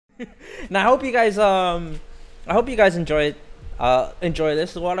And I hope you guys enjoy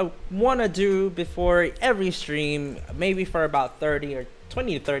this. What I want to do before every stream, maybe for about 30 or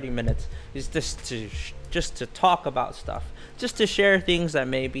 20 to 30 minutes, is just to talk about stuff, just to share things that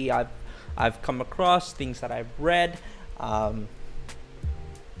maybe I've come across, things that I've read. Um,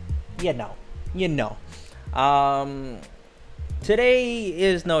 you know, you know. Um, Today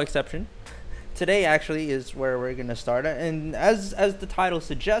is no exception. Today actually is where we're gonna start, and as the title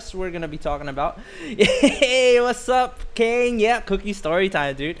suggests, we're gonna be talking about. Hey, what's up, King? Yeah, cookie story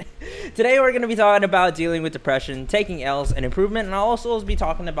time, dude. Today we're gonna be talking about dealing with depression, taking L's, and improvement, and I'll also be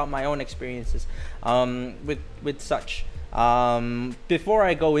talking about my own experiences, with such. Before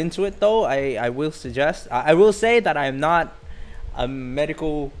I go into it, though, I will suggest, I will say that I am not a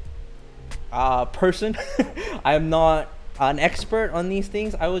medical person. I am not an expert on these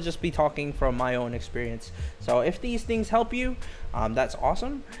things. I will just be talking from my own experience. So if these things help you, that's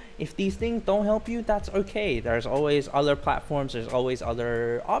awesome. If these things don't help you, that's okay. There's always other platforms, there's always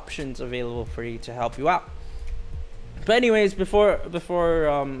other options available for you to help you out. But anyways, before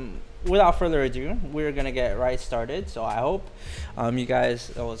without further ado, we're gonna get right started. So I hope you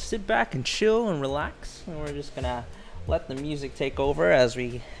guys will sit back and chill and relax, and we're just gonna let the music take over as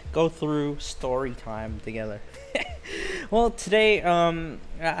we go through story time together. Well, today,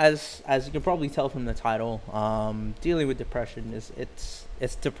 as you can probably tell from the title, dealing with depression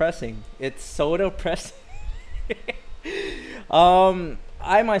it's depressing. It's so depressing.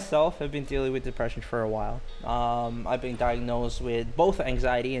 I myself have been dealing with depression for a while. I've been diagnosed with both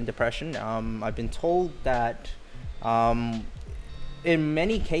anxiety and depression. I've been told that in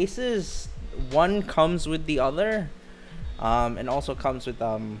many cases one comes with the other, and also comes with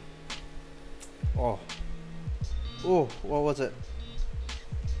what was it?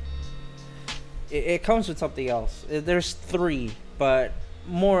 It comes with something else. There's three, but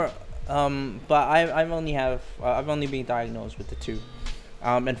more. But I've only been diagnosed with the two.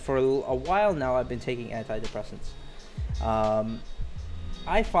 And for a while now, I've been taking antidepressants.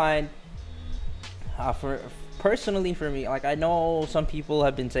 I find, personally for me, like I know some people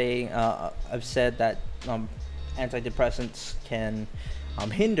have been saying, I've said that antidepressants can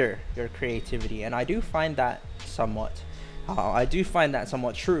hinder your creativity, and I do find that somewhat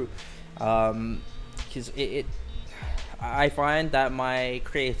true, because I find that my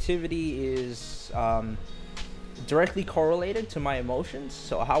creativity is directly correlated to my emotions,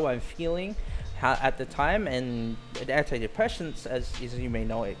 so how I'm feeling at the time. And antidepressants, as you may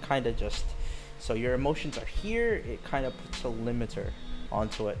know, it kind of just, so your emotions are here, it kind of puts a limiter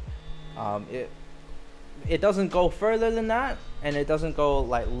onto it. It doesn't go further than that, and it doesn't go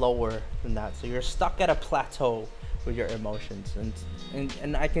like lower than that, so you're stuck at a plateau with your emotions.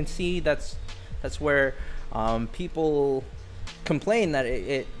 And I can see that's where people complain that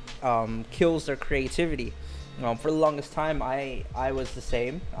it kills their creativity. For the longest time, I was the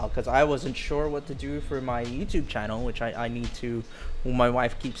same, because I wasn't sure what to do for my YouTube channel, which I need to, my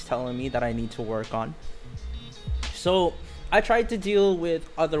wife keeps telling me that I need to work on. So I tried to deal with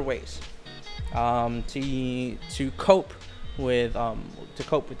other ways to cope with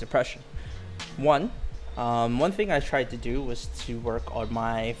depression. One thing I tried to do was to work on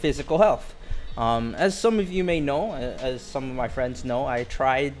my physical health. As some of you may know, as some of my friends know, I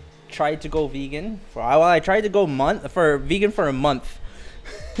tried to go vegan I tried to go vegan for a month.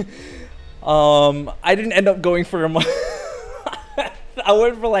 I didn't end up going for a month. I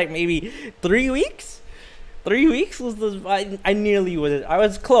went for like maybe 3 weeks. 3 weeks was I nearly was. I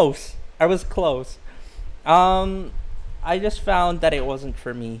was close. I just found that it wasn't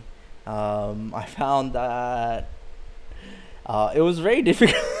for me. I found that it was very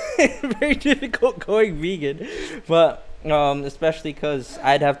difficult, very difficult going vegan, but especially because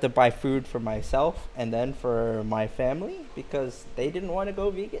I'd have to buy food for myself and then for my family because they didn't want to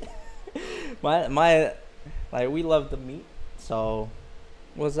go vegan. my like, we love the meat, so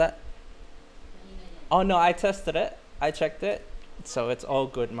what was that? Oh no, I tested it. I checked it. So it's all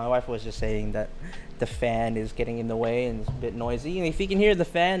good. My wife was just saying that the fan is getting in the way and it's a bit noisy. And if you can hear the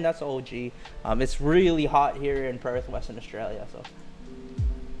fan, that's OG. It's really hot here in Perth, Western Australia. So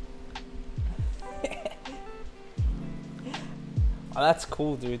oh, that's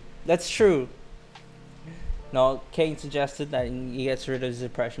cool, dude. That's true. No, Kane suggested that he gets rid of his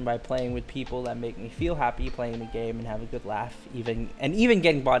depression by playing with people that make me feel happy, playing the game and have a good laugh, even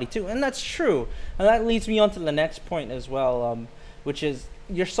getting body too. And that's true. And that leads me on to the next point as well, which is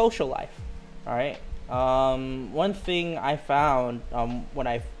your social life. All right. One thing I found when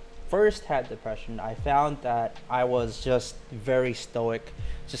I first had depression, I found that I was just very stoic,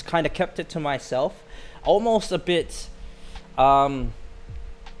 just kind of kept it to myself, almost a bit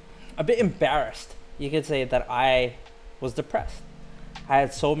a bit embarrassed, you could say, that I was depressed. I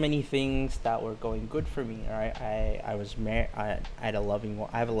had so many things that were going good for me. Right, I was married. I had I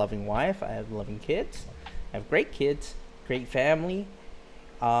have a loving wife. I have loving kids. I have great kids, great family.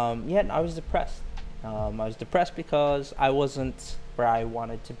 Yet I was depressed. I was depressed because I wasn't where I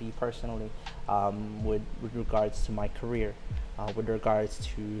wanted to be personally, with regards to my career, with regards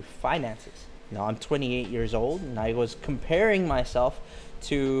to finances. I'm 28 years old, and I was comparing myself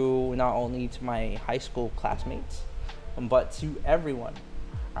to not only to my high school classmates, but to everyone.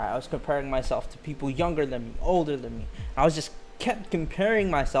 I was comparing myself to people younger than me, older than me. I was just kept comparing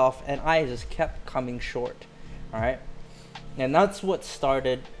myself, and I just kept coming short. All right, and that's what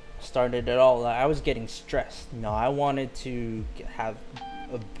started it all. I was getting stressed. I wanted to have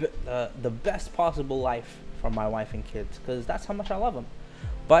the best possible life for my wife and kids, because that's how much I love them.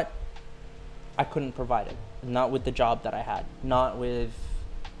 But I couldn't provide it. Not with the job that I had. Not with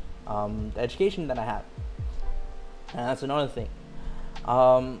the education that I had. And that's another thing.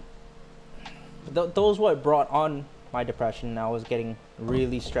 Those what brought on my depression. I was getting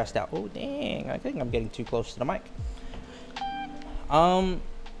really stressed out. Oh dang! I think I'm getting too close to the mic.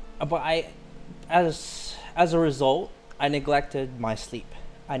 But as a result, I neglected my sleep.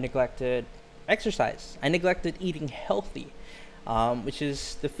 I neglected exercise. I neglected eating healthy, which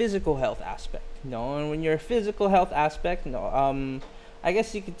is the physical health aspect. And when you're a physical health aspect, I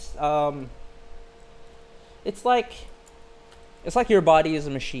guess you could. It's like your body is a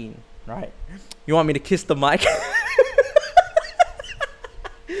machine, right? You want me to kiss the mic?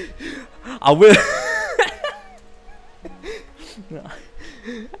 I will.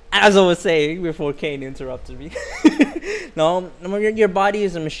 As I was saying before Kane interrupted me. No, your body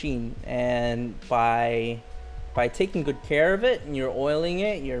is a machine, and by taking good care of it and you're oiling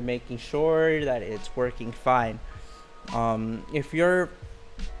it, you're making sure that it's working fine. If your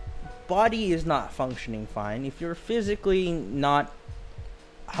body is not functioning fine, if you're physically not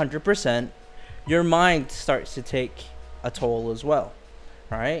 100%, your mind starts to take a toll as well.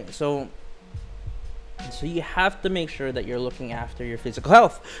 Right? So you have to make sure that you're looking after your physical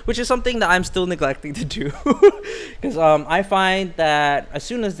health, which is something that I'm still neglecting to do. Because I find that as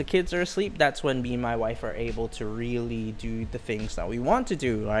soon as the kids are asleep, that's when me and my wife are able to really do the things that we want to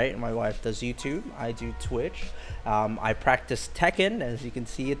do, right? My wife does YouTube, I do Twitch, I practice Tekken, as you can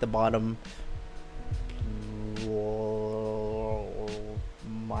see at the bottom.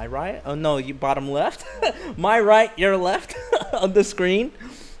 My right? Oh no, you bottom left. My right, your left on the screen.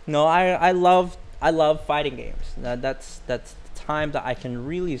 No, I love fighting games. That's the time that I can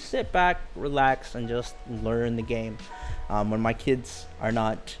really sit back, relax, and just learn the game when my kids are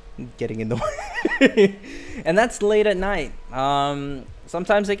not getting in the way. And that's late at night.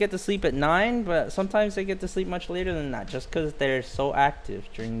 Sometimes they get to sleep at 9, but sometimes they get to sleep much later than that, just because they're so active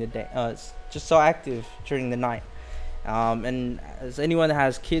during the day. It's just so active during the night. And as anyone that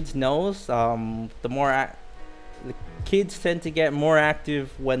has kids knows, the kids tend to get more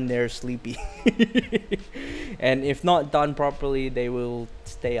active when they're sleepy. And if not done properly, they will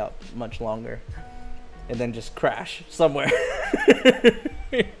stay up much longer and then just crash somewhere.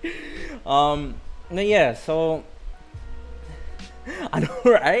 Yeah, so I know,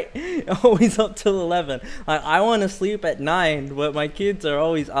 right? Always up till 11. I want to sleep at 9, but my kids are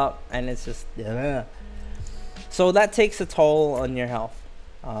always up, and it's just so that takes a toll on your health,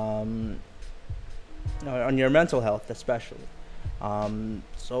 on your mental health especially.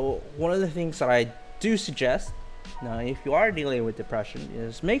 So one of the things that I do suggest, if you are dealing with depression,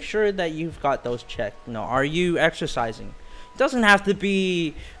 is make sure that you've got those checked. Are you exercising? It doesn't have to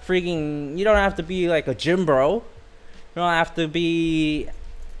be you don't have to be like a gym bro. You don't have to be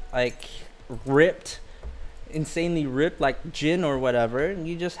like ripped, insanely ripped like Jin or whatever.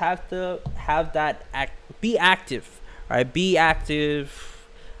 You just have to have that be active, right? Be active.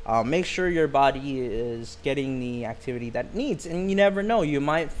 Make sure your body is getting the activity that it needs, and you never know, you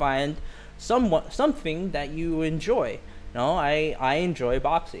might find something that you enjoy. I enjoy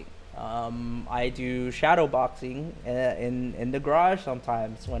boxing. I do shadow boxing in the garage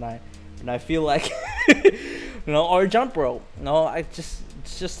sometimes when I feel like or jump rope.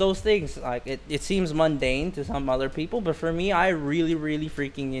 It's just those things. Like it seems mundane to some other people, but for me, I really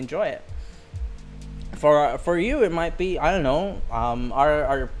freaking enjoy it. For you, it might be, I don't know,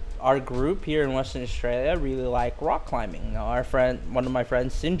 our group here in Western Australia really like rock climbing. One of my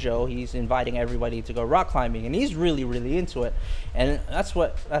friends, Sinjo, he's inviting everybody to go rock climbing, and he's really into it, and that's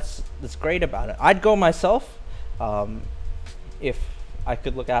great about it. I'd go myself, if I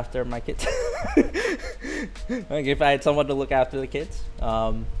could look after my kids. Like if I had someone to look after the kids,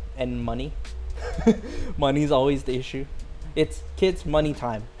 and money. Money's always the issue. It's kids money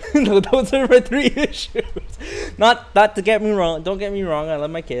time. No, those are my 3 issues. Not to get me wrong. Don't get me wrong. I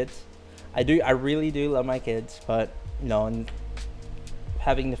love my kids. I do. I really do love my kids. But you know, and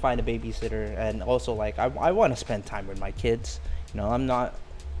having to find a babysitter, and also like I want to spend time with my kids. You know, I'm not.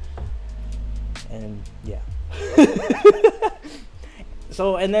 And yeah.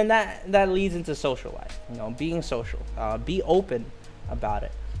 So, and then that leads into social life. You know, being social. Be open about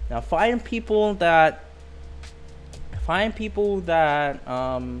it. Now, find people that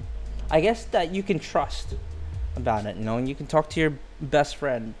I guess that you can trust about it. You know, and you can talk to your best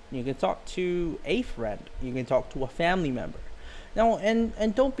friend. You can talk to a friend. You can talk to a family member. No,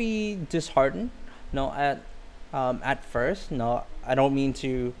 and don't be disheartened. No, at first. No, I don't mean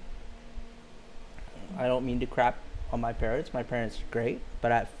to crap on my parents. My parents are great,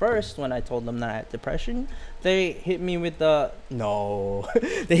 but at first, when I told them that I had depression, they hit me with the no.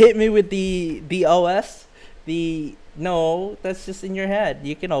 They hit me with the AWST. No, that's just in your head.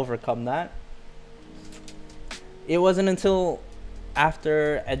 You can overcome that. It wasn't until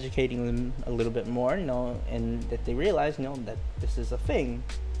after educating them a little bit more, you know, and that they realized, you know, that this is a thing.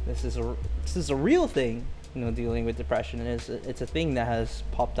 This is a real thing. You know, dealing with depression, and it's a thing that has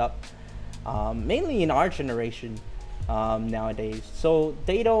popped up. Mainly in our generation nowadays. So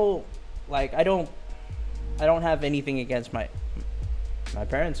they don't like. I don't have anything against my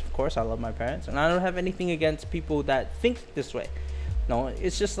parents. Of course, I love my parents, and I don't have anything against people that think this way. No,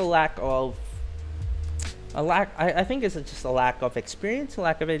 it's just I think it's just a lack of experience, a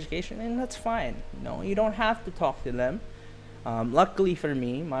lack of education, and that's fine. No, you don't have to talk to them. Luckily for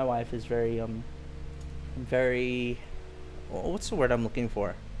me, my wife is very what's the word I'm looking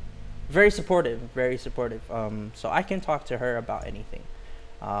for? Very supportive. So I can talk to her about anything.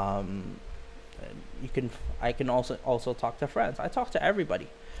 I can also talk to friends. I talk to everybody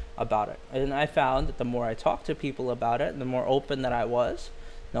about it, and I found that the more I talked to people about it, the more open that I was.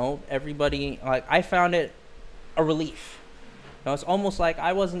 Everybody, like, I found it a relief. It's almost like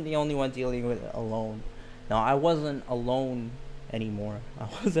I wasn't the only one dealing with it alone. No, I wasn't alone anymore. I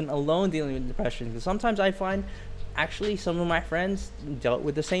wasn't alone dealing with depression, because sometimes I find actually some of my friends dealt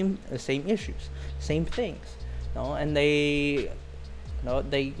with the same issues, same things. And they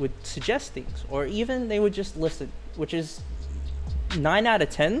would suggest things, or even they would just listen, which is 9 out of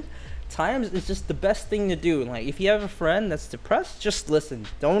 10 times it's just the best thing to do. Like, if you have a friend that's depressed, just listen.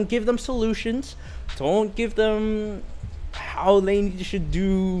 Don't give them solutions. Don't give them how they should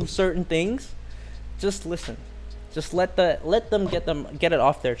do certain things. Just listen. Just let them get it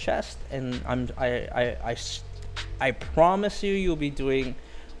off their chest, and I promise you'll be doing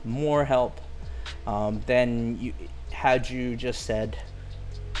more help than you had you just said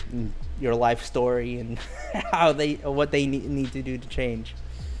your life story and what they need to do to change.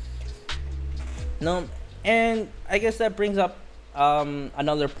 No, and I guess that brings up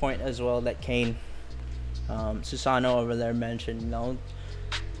another point as well that Kane Susano over there mentioned.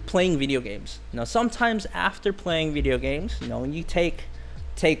 Playing video games. Sometimes after playing video games, you take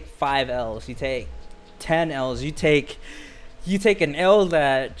 5 L's, you take 10 L's, you take an L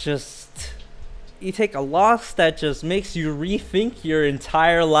that just, you take a loss that just makes you rethink your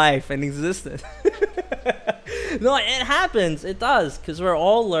entire life and existence. No, it happens. It does, because we're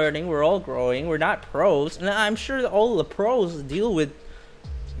all learning, we're all growing, we're not pros, and I'm sure that all the pros deal with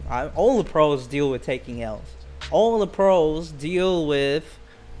taking L's. All the pros deal with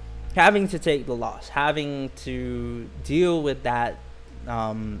having to take the loss, having to deal with that,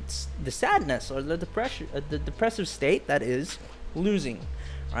 the sadness or the depression, the depressive state that is losing,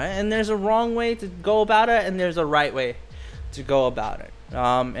 right? And there's a wrong way to go about it, and there's a right way to go about it.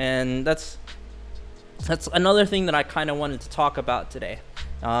 And that's another thing that I kind of wanted to talk about today.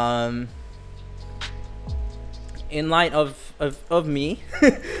 In light of me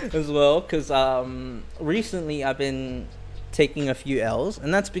as well, because recently I've been taking a few L's,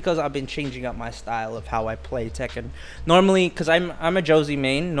 and that's because I've been changing up my style of how I play Tekken. Normally, because I'm a Josie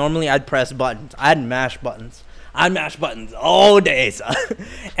main, normally I'd press buttons, I'd mash buttons all day, son.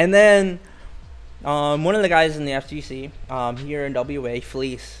 And then one of the guys in the FGC here in WA,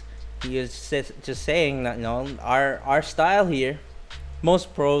 Fleece, he is just saying that our style here,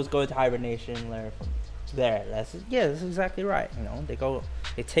 most pros go into hibernation layer from there. That's exactly right.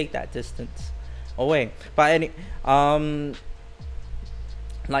 They take that distance away. But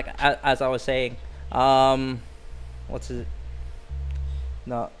like as I was saying,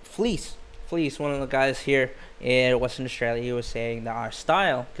 Fleece, one of the guys here in Western Australia, he was saying that our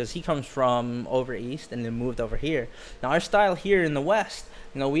style, because he comes from over east and then moved over here. Now our style here in the West,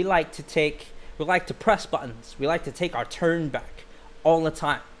 we like to press buttons. We like to take our turn back all the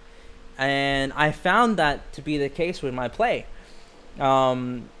time. And I found that to be the case with my play.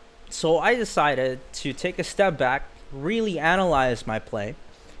 So I decided to take a step back, really analyze my play,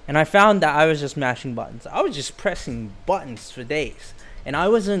 and I found that I was just mashing buttons. I was just pressing buttons for days, and I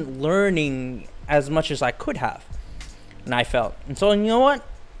wasn't learning as much as I could have. And I felt, and so, you know what?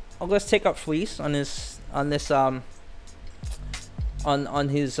 Let's take up Fleece on his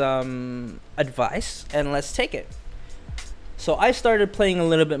advice, and let's take it. So I started playing a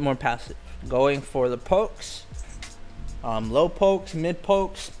little bit more passive, going for the pokes, low pokes, mid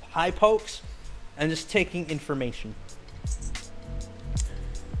pokes, high pokes, and just taking information.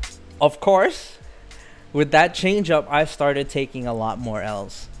 Of course, with that change up, I started taking a lot more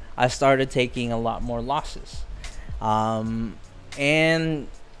L's. I started taking a lot more losses, and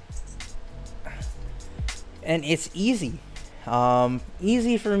it's easy.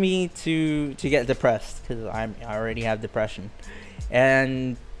 Easy for me to get depressed, because I already have depression.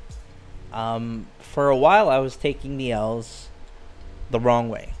 And for a while I was taking the L's the wrong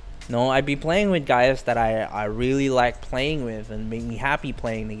way. No, I'd be playing with guys that I really like playing with and make me happy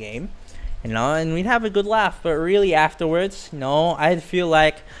playing the game, you know, and we'd have a good laugh. But really afterwards, you know, I'd feel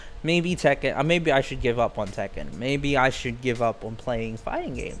like maybe Tekken, maybe I should give up on Tekken, maybe I should give up on playing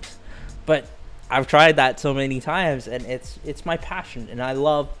fighting games. But I've tried that so many times, and it's my passion, and I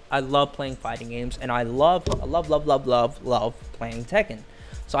love playing fighting games, and I love playing Tekken.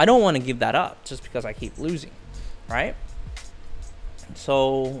 So I don't want to give that up just because I keep losing, right?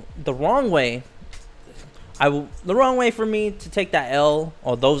 So the wrong way for me to take that L,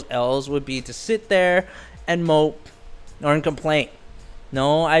 or those L's, would be to sit there and mope or complain.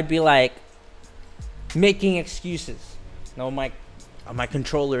 No, I'd be like making excuses. No, my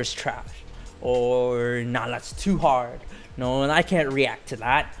controller is trash. Or, nah, that's too hard. No, and I can't react to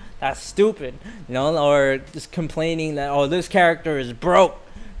that. That's stupid. You know, or just complaining that, oh, this character is broke.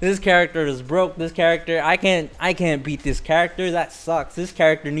 This character is broke. This character, I can't beat this character. That sucks. This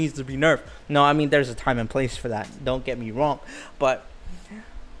character needs to be nerfed. No, I mean, there's a time and place for that. Don't get me wrong. But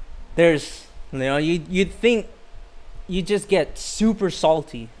there's, you know, you'd think you just get super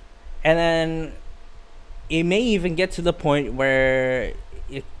salty. And then it may even get to the point where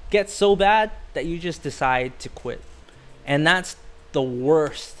it gets so bad that you just decide to quit. And that's the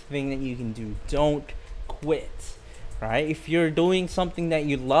worst thing that you can do. Don't quit, right? If you're doing something that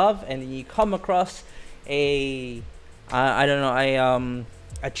you love and you come across a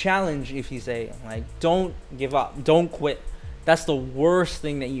challenge, if you say, like, don't give up, don't quit. That's the worst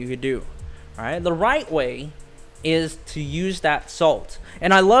thing that you could do, right? The right way is to use that salt.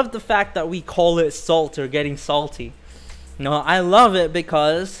 And I love the fact that we call it salt, or getting salty. No, I love it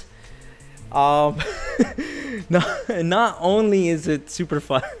because not only is it super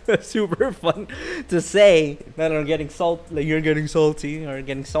fun to say that I'm getting you're getting salty, or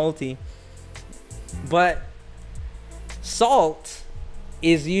getting salty, but salt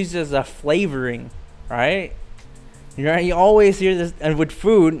is used as a flavoring, right? You always hear this, and with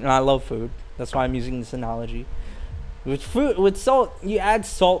food, and I love food, that's why I'm using this analogy. With salt, you add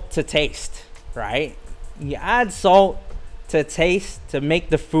salt to taste, right? You add salt to taste, to make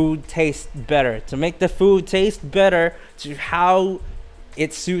the food taste better, to how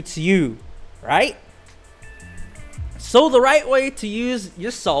it suits you, right? So the right way to use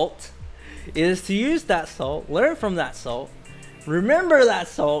your salt is to use that salt, learn from that salt, remember that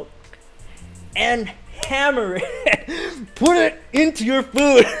salt, and hammer it. Put it into your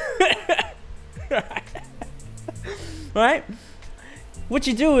food. Right? What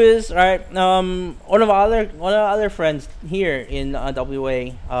you do is, right, one of our other friends here in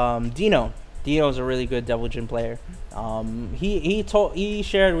WA, Dino's a really good Devil Jin player. He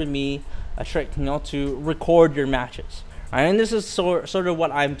shared with me a trick, you know, to record your matches. Right? And this is sort of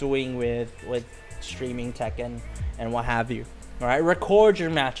what I'm doing with streaming Tekken and what have you. All right, record your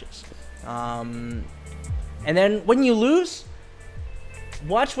matches, and then when you lose,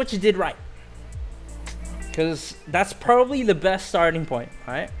 watch what you did right. Because that's probably the best starting point,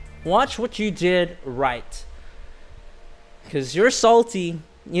 right? Watch what you did right. Because you're salty.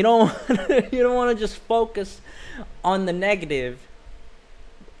 You don't want to just focus on the negative.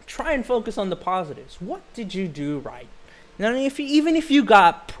 Try and focus on the positives. What did you do right? Now, even if you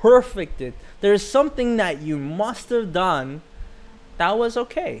got perfected, there's something that you must have done that was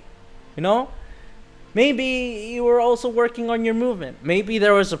okay. You know? Maybe you were also working on your movement. Maybe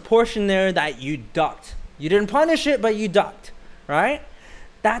there was a portion there that you ducked. You didn't punish it, but you ducked, right?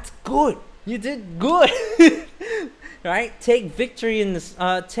 That's good. You did good, right? Take victory in this.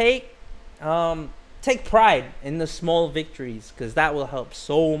 Take pride in the small victories, because that will help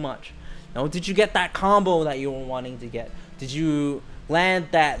so much. Now, did you get that combo that you were wanting to get? Did you land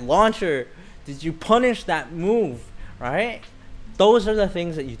that launcher? Did you punish that move, right? Those are the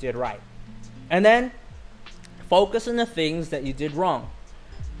things that you did right. And then focus on the things that you did wrong.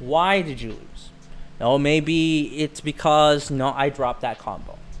 Why did you lose? No, maybe it's because I dropped that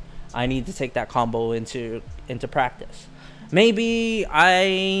combo. I need to take that combo into practice. Maybe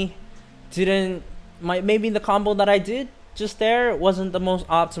I didn't. Maybe the combo that I did just there wasn't the most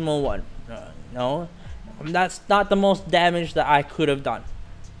optimal one. No, that's not the most damage that I could have done.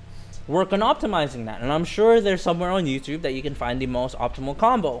 Work on optimizing that, and I'm sure there's somewhere on YouTube that you can find the most optimal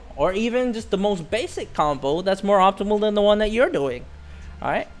combo, or even just the most basic combo that's more optimal than the one that you're doing. All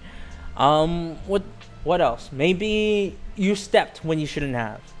right. What else? Maybe you stepped when you shouldn't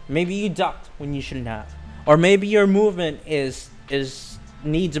have. Maybe you ducked when you shouldn't have, or maybe your movement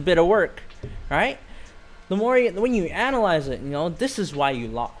needs a bit of work. Right. When you analyze it, this is why you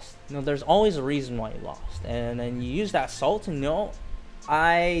lost. There's always a reason why you lost, and then you use that salt and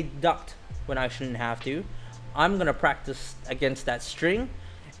I ducked when I shouldn't have to. I'm gonna practice against that string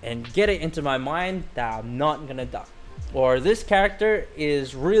and get it into my mind that I'm not gonna duck. Or this character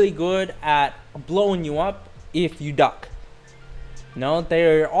is really good at blowing you up if you duck.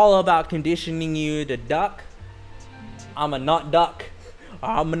 They're all about conditioning you to duck. I'ma not duck.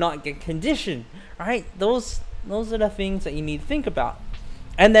 I'ma not get conditioned. Right? Those are the things that you need to think about.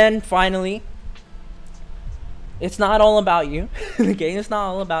 And then finally, it's not all about you. The game is not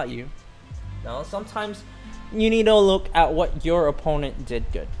all about you. No, sometimes you need to look at what your opponent did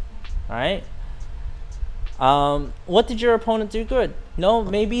good. Alright? What did your opponent do good?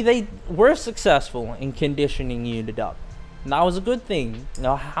 Maybe they were successful in conditioning you to duck. And that was a good thing.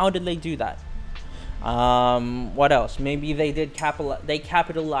 How did they do that? What else? Maybe they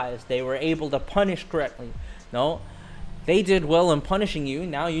capitalized. They were able to punish correctly. They did well in punishing you.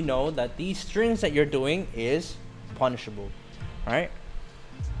 Now you know that these strings that you're doing is punishable. Right?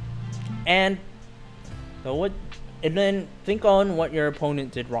 And then think on what your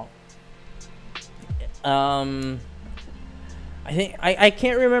opponent did wrong. I think I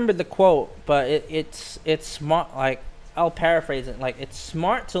can't remember the quote, but it's smart. Like, I'll paraphrase it. Like, it's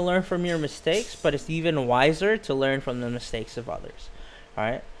smart to learn from your mistakes, but it's even wiser to learn from the mistakes of others. All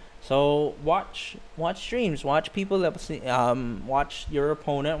right. So watch streams, watch people that watch your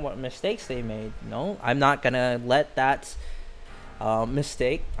opponent, what mistakes they made. I'm not gonna let that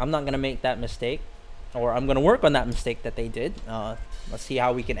mistake. I'm not gonna make that mistake, or I'm gonna work on that mistake that they did. Let's see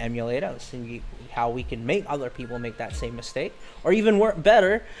how we can emulate it. Let's see how we can make other people make that same mistake, or even work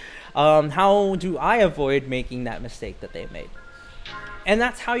better. How do I avoid making that mistake that they made? And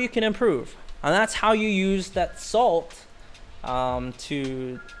that's how you can improve. And that's how you use that salt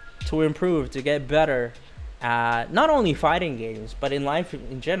to improve, to get better at not only fighting games, but in life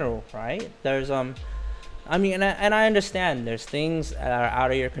in general, right? There's I mean, and I understand there's things that are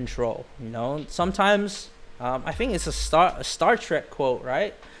out of your control. Sometimes I think it's a Star Trek quote,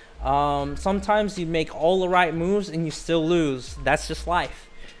 right? Sometimes you make all the right moves and you still lose. That's just life.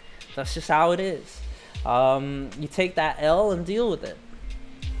 That's just how it is. You take that L and deal with it.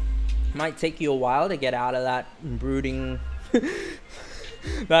 Might take you a while to get out of that brooding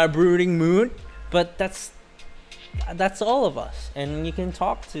mood, but that's all of us. And you can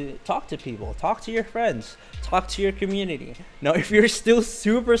talk to people, talk to your friends, talk to your community. Now, if you're still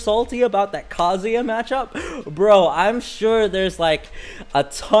super salty about that Kazuya matchup, bro, I'm sure there's like a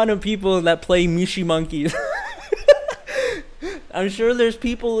ton of people that play Mishi Monkeys. I'm sure there's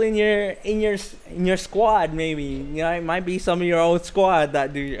people in your squad, maybe. It might be some of your old squad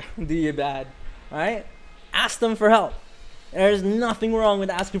that do you bad. Right? Ask them for help. There's nothing wrong with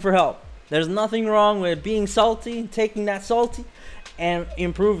asking for help. There's nothing wrong with being salty, taking that salty, and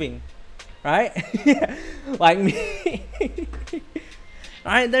improving. Right? Like me.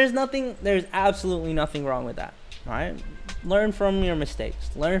 Alright, there's absolutely nothing wrong with that. Alright? Learn from your mistakes.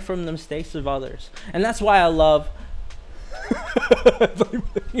 Learn from the mistakes of others. And that's why I love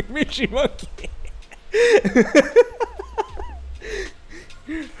Michi Monkey.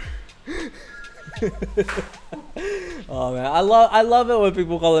 Oh man, I love it when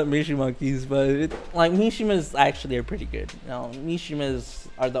people call it Mishi Monkeys, but like Mishimas actually are pretty good. Mishimas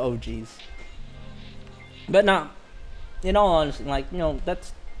are the OGs. But not, in all honesty, like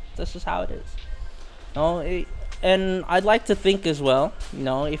that's just how it is. And I'd like to think as well,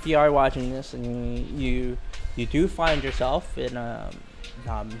 if you are watching this and you do find yourself in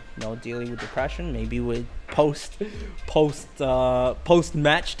dealing with depression, maybe with post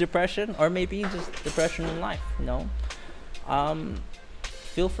match depression, or maybe just depression in life,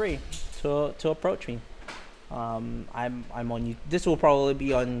 feel free to approach me. I'm on you. This will probably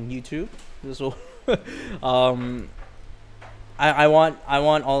be on YouTube. This will I want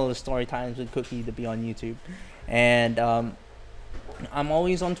all of the story times with Cookie to be on YouTube, and I'm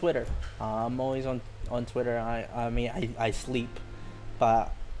always on Twitter. I'm always on Twitter. I mean I sleep,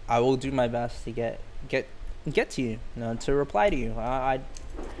 but I will do my best to get to you, to reply to you.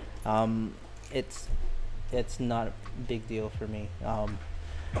 It's not a big deal for me.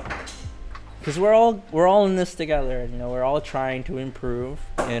 Because we're all in this together. We're all trying to improve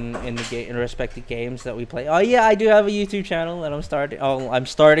in respective games that we play. Oh yeah, I do have a YouTube channel that I'm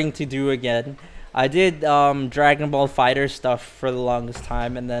starting to do again. I did Dragon Ball Fighter stuff for the longest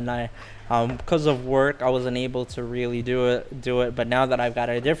time, and then because of work, I wasn't able to really do it. But now that I've got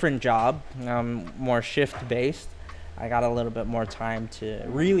a different job, more shift based, I got a little bit more time to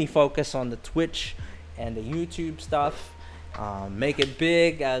really focus on the Twitch and the YouTube stuff. Make it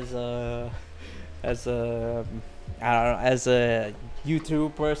big as a I don't know, as a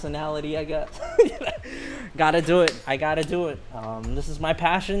YouTube personality, I guess. Gotta do it. I gotta do it. This is my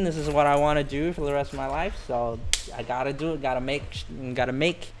passion. This is what I want to do for the rest of my life. So I gotta do it. Gotta make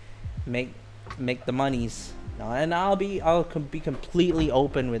the monies. And I'll be completely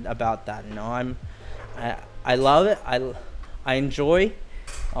open about that. I love it. I enjoy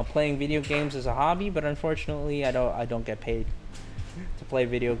playing video games as a hobby, but unfortunately, I don't get paid to play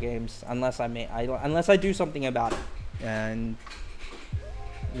video games unless I do something about it. And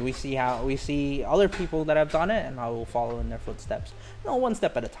we see other people that have done it, and I will follow in their footsteps. One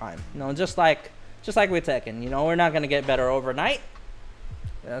step at a time. Just like with Tekken. We're not gonna get better overnight.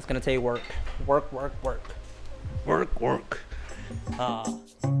 That's gonna take work.